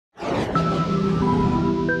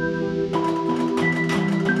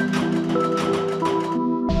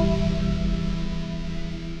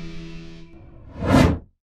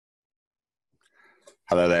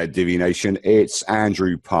Hello there, Divi Nation. It's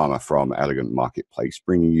Andrew Palmer from Elegant Marketplace,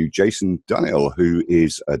 bringing you Jason Dunhill, who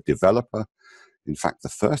is a developer. In fact, the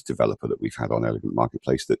first developer that we've had on Elegant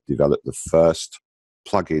Marketplace that developed the first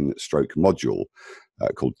plugin stroke module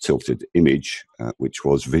called Tilted Image, which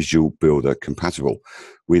was Visual Builder compatible.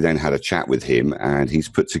 We then had a chat with him, and he's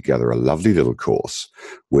put together a lovely little course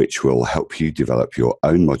which will help you develop your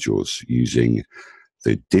own modules using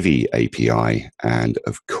the Divi API, and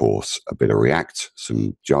of course, a bit of React,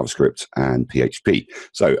 some JavaScript, and PHP.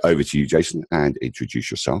 So over to you, Jason, and introduce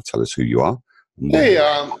yourself. Tell us who you are. Hey,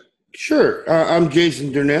 sure. I'm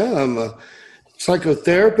Jason Durnell. I'm a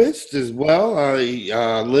psychotherapist as well.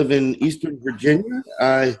 I live in Eastern Virginia.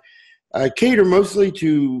 I cater mostly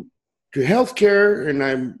to healthcare, and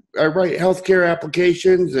I write healthcare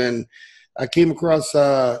applications, and I came across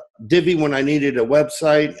Divi when I needed a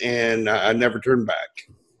website, and I never turned back.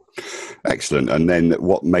 Excellent. And then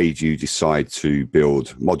what made you decide to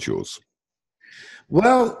build modules?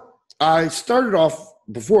 Well, I started off,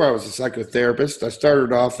 before I was a psychotherapist, I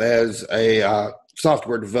started off as a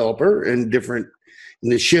software developer in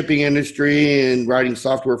the shipping industry and writing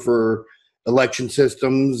software for election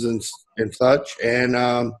systems and such. And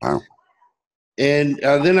Wow. And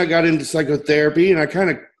then I got into psychotherapy, and I kind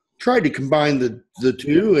of tried to combine the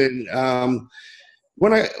two. And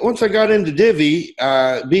once I got into Divi,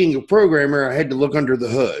 being a programmer, I had to look under the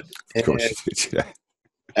hood. Of course you did, yeah.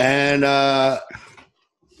 And I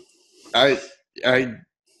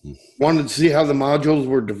wanted to see how the modules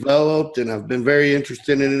were developed, and I've been very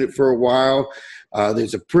interested in it for a while.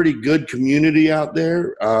 There's a pretty good community out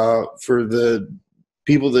there for the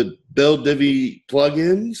people that build Divi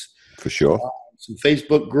plugins. For sure. Some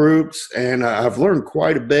Facebook groups, and I've learned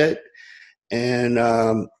quite a bit, and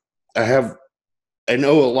I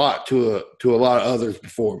know a lot to a lot of others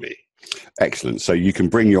before me. Excellent. So you can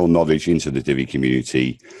bring your knowledge into the Divi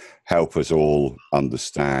community, help us all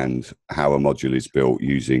understand how a module is built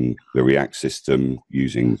using the React system,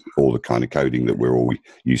 using all the kind of coding that we're all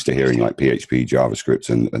used to hearing, like PHP, JavaScript,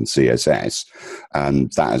 and CSS.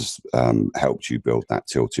 And that has helped you build that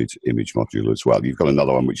tilted image module as well. You've got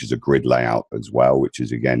another one, which is a grid layout as well, which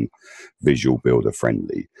is, again, Visual Builder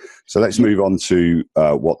friendly. So let's move on to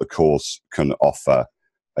what the course can offer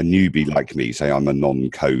a newbie like me. Say I'm a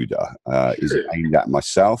non-coder. Is it aimed at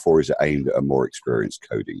myself, or is it aimed at a more experienced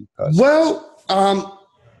coding person? Well,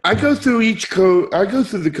 I go through each code. I go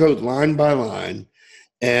through the code line by line,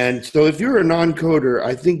 and so if you're a non-coder,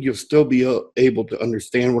 I think you'll still be able to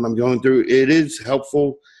understand what I'm going through. It is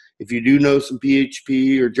helpful if you do know some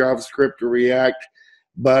PHP or JavaScript or React,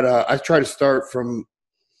 but I try to start from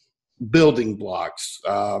building blocks.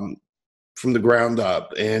 From the ground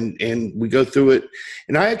up, and we go through it,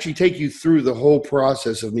 and I actually take you through the whole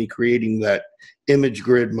process of me creating that image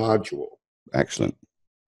grid module. Excellent.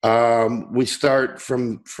 We start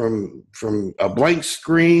from a blank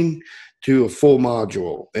screen to a full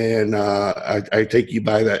module, and I take you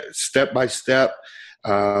by that step by step.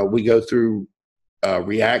 We go through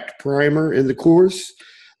React primer in the course,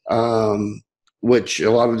 which a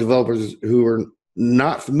lot of developers who are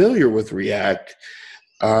not familiar with React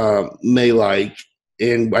may like.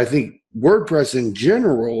 And I think WordPress in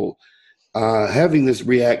general, having this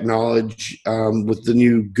React knowledge with the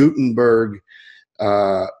new Gutenberg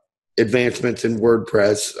advancements in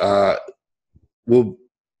WordPress,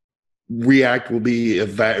 React will be a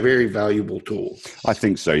very valuable tool. I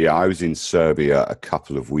think so, yeah. I was in Serbia a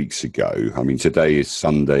couple of weeks ago. I mean, today is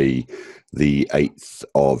Sunday, the 8th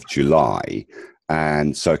of July.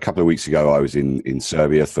 And so a couple of weeks ago, I was in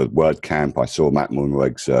Serbia for WordCamp. I saw Matt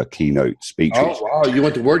Mullenweg's keynote speech. Oh, wow. You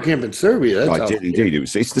went to WordCamp in Serbia. I did indeed.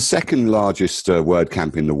 It's the second largest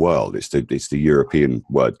WordCamp in the world. It's the European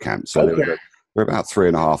WordCamp. So okay. there were about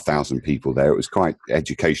 3,500 people there. It was quite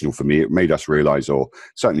educational for me. It made us realize, or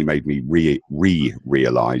certainly made me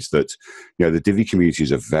realize that, the Divi community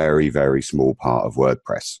is a very, very small part of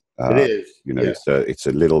WordPress. It is. It's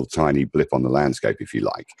a little tiny blip on the landscape, if you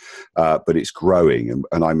like, but it's growing.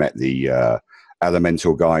 And I met the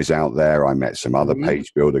Elemental guys out there. I met some other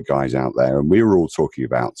page builder guys out there, and we were all talking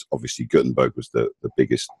about, obviously, Gutenberg was the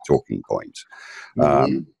biggest talking point.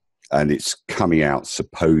 And it's coming out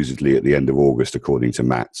supposedly at the end of August, according to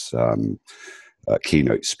Matt's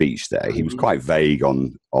keynote speech there. He was quite vague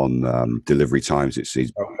on delivery times.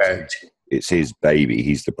 It's his baby.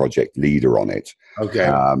 He's the project leader on it. Okay.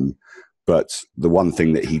 But the one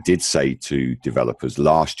thing that he did say to developers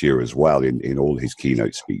last year as well in all his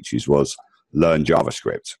keynote speeches was learn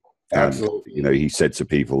JavaScript. Absolutely. He said to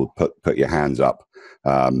people, put your hands up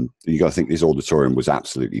You got to think this auditorium was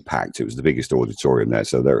absolutely packed. It was the biggest auditorium there,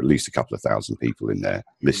 so there are at least a couple of thousand people in there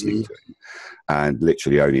listening to him. And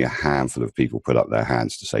literally only a handful of people put up their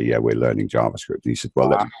hands to say, yeah, we're learning JavaScript. And he said, well,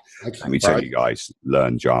 let me tell you guys,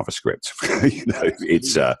 learn JavaScript.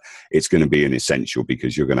 It's going to be an essential,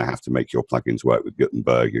 because you're going to have to make your plugins work with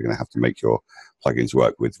Gutenberg. You're going to have to make your plugins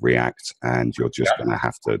work with React, and you're just going to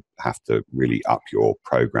have to really up your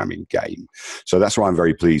programming game. So that's why I'm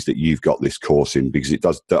very pleased that you've got this course in, because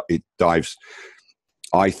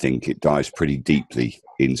I think it dives pretty deeply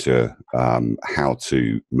into how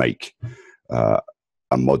to make a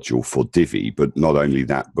module for Divi, but not only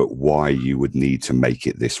that, but why you would need to make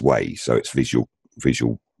it this way. So it's Visual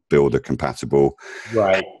Builder compatible.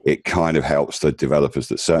 Right. It kind of helps the developers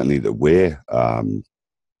that we're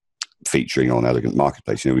featuring on Elegant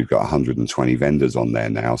Marketplace. We've got 120 vendors on there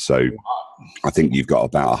now. So I think you've got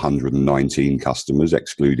about 119 customers,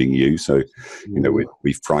 excluding you. So,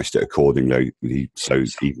 we've priced it accordingly, so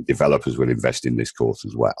even developers will invest in this course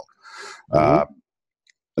as well.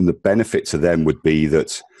 And the benefit to them would be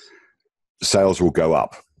that sales will go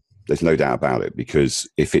up. There's no doubt about it, because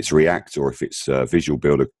if it's React or if it's Visual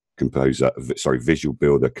Builder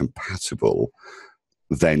compatible,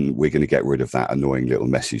 then we're going to get rid of that annoying little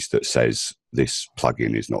message that says this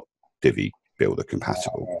plugin is not Divi Builder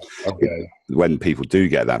compatible. When people do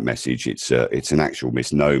get that message, it's an actual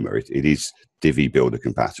misnomer. It is Divi Builder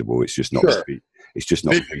compatible. It's just not. Sure. It's just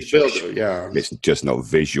not Visual Builder. Yeah. It's just not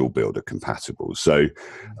Visual Builder compatible. So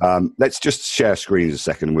let's just share screens a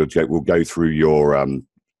second. We'll go through your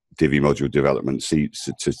Divi module development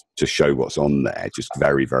to show what's on there, just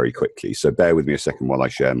very, very quickly. So bear with me a second while I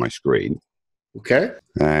share my screen. Okay.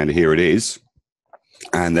 And here it is.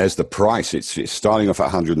 And there's the price. It's starting off at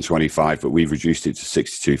 125, but we've reduced it to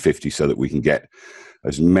 62.50 so that we can get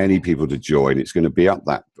as many people to join. It's going to be up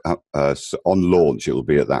on launch. It will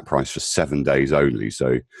be at that price for 7 days only.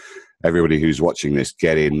 So everybody who's watching this,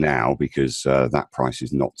 get in now, because that price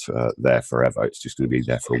is not there forever. It's just going to be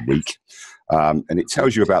there for a week. And it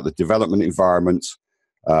tells you about the development environment.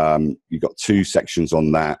 You've got 2 sections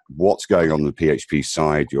on that. What's going on the PHP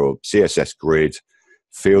side, your CSS grid,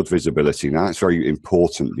 field visibility. Now, that's very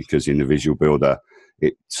important, because in the Visual Builder,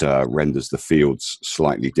 it renders the fields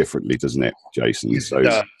slightly differently, doesn't it, Jason?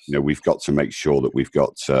 So, we've got to make sure that we've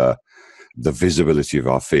got the visibility of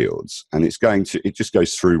our fields, and it just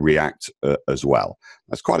goes through React as well.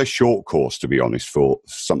 That's quite a short course, to be honest, for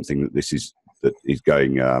something that is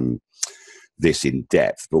going this in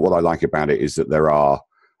depth. But what I like about it is that there are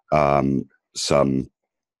some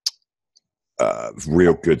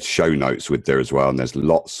real good show notes with there as well, and there's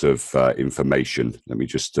lots of information. Let me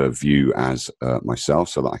just view as myself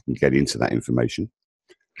so that I can get into that information.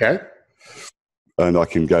 Okay. And I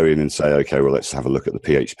can go in and say, okay, well, let's have a look at the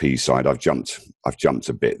PHP side. I've jumped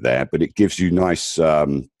a bit there, but it gives you nice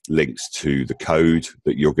links to the code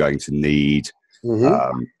that you're going to need.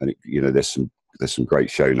 And there's some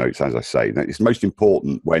great show notes, as I say. Now, it's most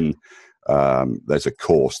important when there's a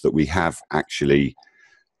course that we have actually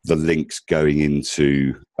the links going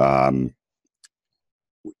into where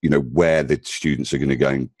the students are going to go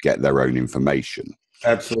and get their own information.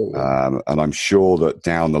 Absolutely. And I'm sure that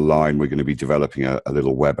down the line we're going to be developing a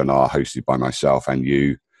little webinar hosted by myself and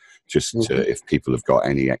you, just if people have got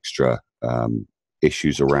any extra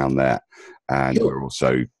issues around that. And we're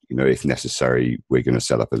also, if necessary, we're going to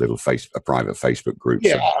set up a private Facebook group.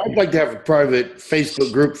 Yeah, I'd like to have a private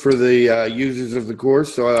Facebook group for the users of the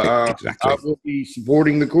course. So exactly. I will be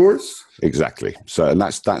supporting the course. Exactly. So, and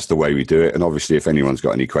that's the way we do it. And obviously, if anyone's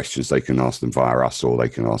got any questions, they can ask them via us, or they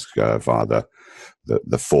can ask via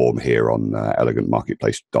the form here on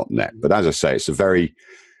elegantmarketplace.net. But as I say, it's a very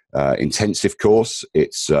intensive course. I'm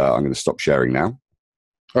going to stop sharing now.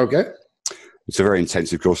 Okay. It's a very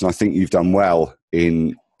intensive course, and I think you've done well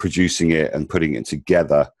in producing it and putting it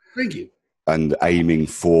together. Thank you. And aiming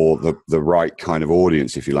for the right kind of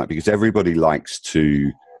audience, if you like, because everybody likes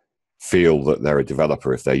to feel that they're a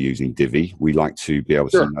developer if they're using Divi. We like to be able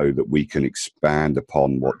to know that we can expand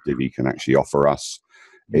upon what Divi can actually offer us.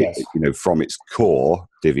 Yes. From its core,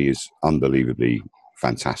 Divi is unbelievably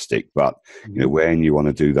fantastic. But when you want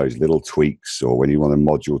to do those little tweaks, or when you want a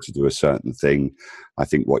module to do a certain thing, I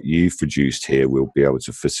think what you've produced here will be able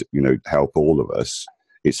to help all of us.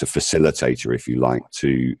 It's a facilitator, if you like,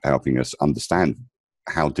 to helping us understand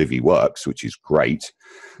how Divi works, which is great,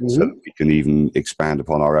 so that we can even expand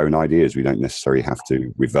upon our own ideas. We don't necessarily have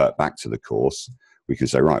to revert back to the course. We can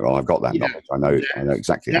say, right, well, I've got that knowledge. I know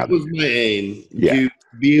exactly how. That was my aim, to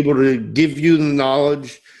be able to give you the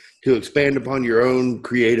knowledge to expand upon your own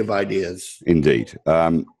creative ideas. Indeed.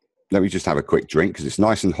 let me just have a quick drink because it's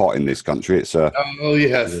nice and hot in this country. It's Oh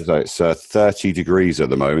yes. so it's 30 degrees at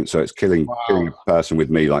the moment, so it's killing a person with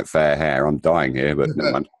me like fair hair. I'm dying here, but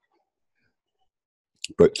never mind.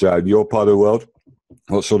 But your part of the world,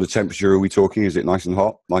 what sort of temperature are we talking? Is it nice and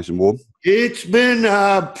hot, nice and warm? It's been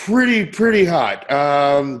pretty hot.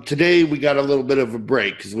 Today we got a little bit of a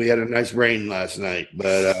break because we had a nice rain last night.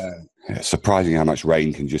 But it's surprising how much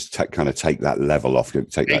rain can just kind of take that level off.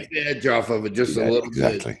 Take the edge off of it just a little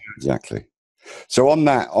bit. Exactly. So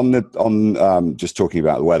on just talking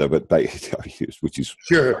about the weather, but which is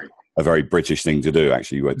sure a very British thing to do.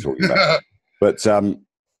 Actually, you weren't talking about. But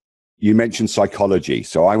you mentioned psychology,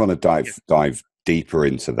 so I want to dive deeper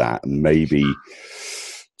into that and maybe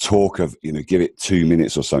talk of, give it 2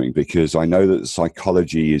 minutes or something, because I know that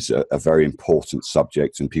psychology is a very important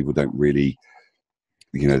subject and people don't really,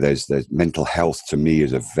 there's mental health to me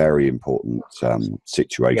is a very important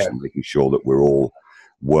situation, making sure that we're all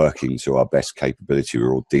working to our best capability.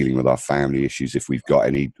 We're all dealing with our family issues if we've got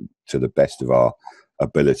any to the best of our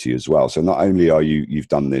ability as well. So not only are you've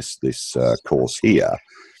done this course here,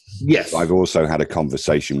 yes, I've also had a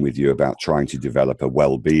conversation with you about trying to develop a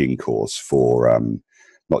well-being course for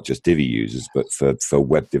not just Divi users, but for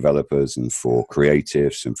web developers and for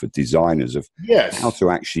creatives and for designers of how to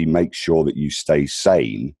actually make sure that you stay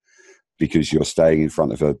sane, because you're staying in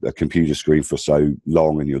front of a computer screen for so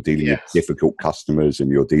long and you're dealing with difficult customers and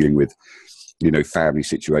you're dealing with family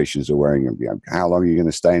situations or wearing, how long are you going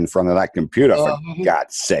to stay in front of that computer for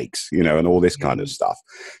God's sakes, and all this kind of stuff.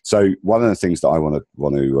 So one of the things that I want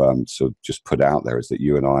to sort of just put out there is that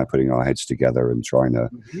you and I are putting our heads together and trying to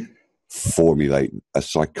formulate a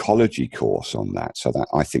psychology course on that. So that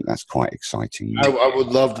I think that's quite exciting. I would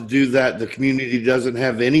love to do that. The community doesn't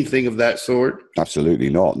have anything of that sort. Absolutely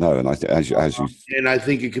not. No, and I and I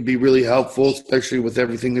think it could be really helpful, especially with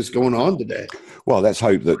everything that's going on today. Well, let's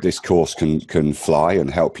hope that this course can fly and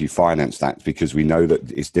help you finance that, because we know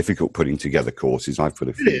that it's difficult putting together courses. I've put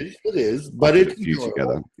a few. It is, but it's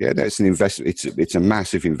together. Yeah, it's an investment. It's a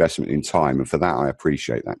massive investment in time, and for that I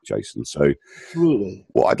appreciate that, Jason. So,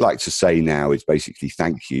 what I'd like to say now is basically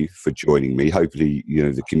thank you for joining me. Hopefully,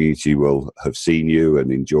 the community will have seen you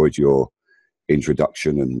and enjoyed your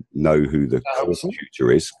introduction and know who the course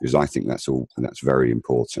tutor is, because I think that's very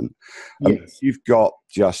important. You've got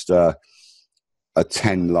just a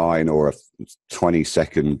 10-line or a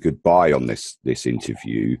 20-second goodbye on this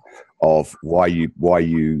interview of why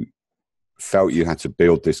you felt you had to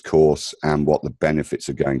build this course and what the benefits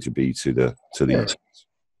are going to be to the users.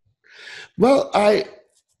 Well,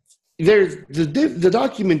 there's the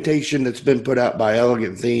documentation that's been put out by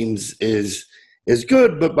Elegant Themes is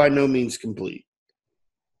good, but by no means complete.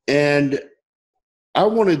 And I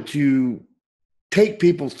wanted to take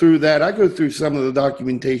people through that. I go through some of the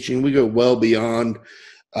documentation. We go well beyond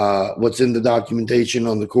what's in the documentation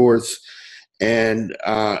on the course. And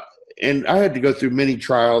I had to go through many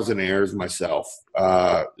trials and errors myself.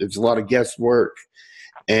 It's a lot of guesswork.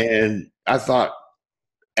 And I thought,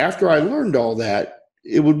 after I learned all that,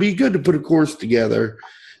 it would be good to put a course together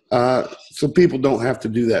so people don't have to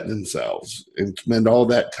do that themselves and spend all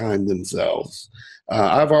that time themselves.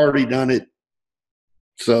 I've already done it,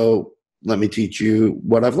 so let me teach you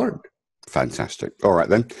what I've learned. Fantastic. All right,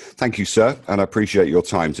 then. Thank you, sir, and I appreciate your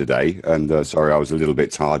time today. And sorry, I was a little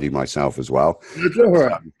bit tardy myself as well. It's all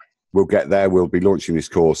right. We'll get there. We'll be launching this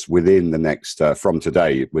course within the next, from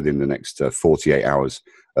today, within the next 48 hours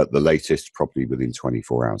at the latest, probably within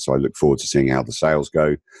 24 hours. So I look forward to seeing how the sales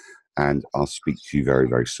go, and I'll speak to you very,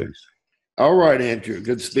 very soon. All right, Andrew.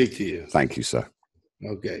 Good to speak to you. Thank you, sir.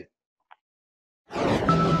 Okay.